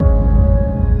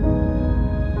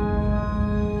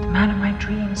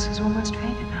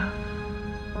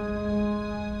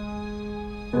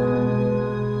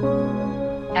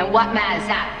mais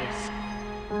eyes.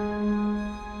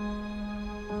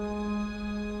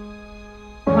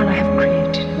 One I have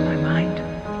created in my mind.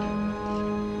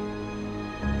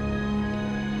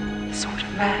 The sort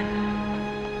of man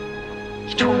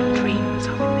each woman dreams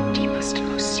of in the deepest and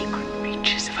most secret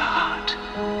reaches of her heart.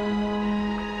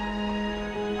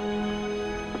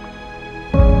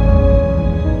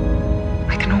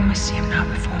 I can almost see him now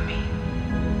before me.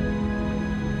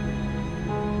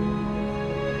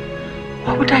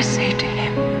 What would I say to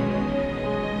him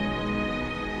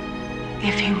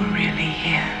if he were really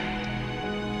here?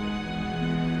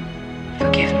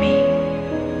 Forgive me.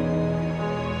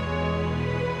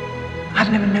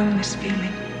 I've never known this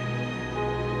feeling.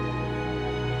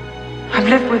 I've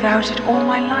lived without it all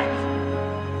my life.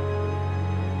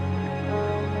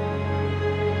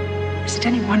 Is it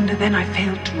any wonder then I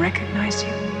failed to recognize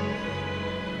you?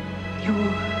 You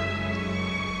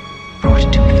brought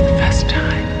it to me for the first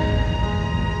time.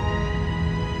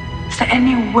 Is there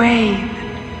any way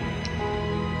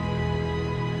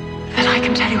that I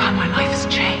can tell you how my life has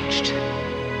changed?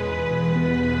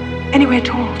 Any way at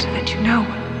all to let you know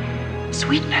what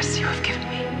sweetness you have given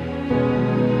me?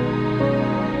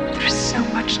 There is so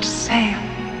much to say.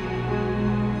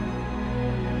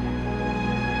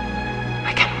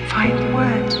 I cannot find the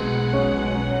words.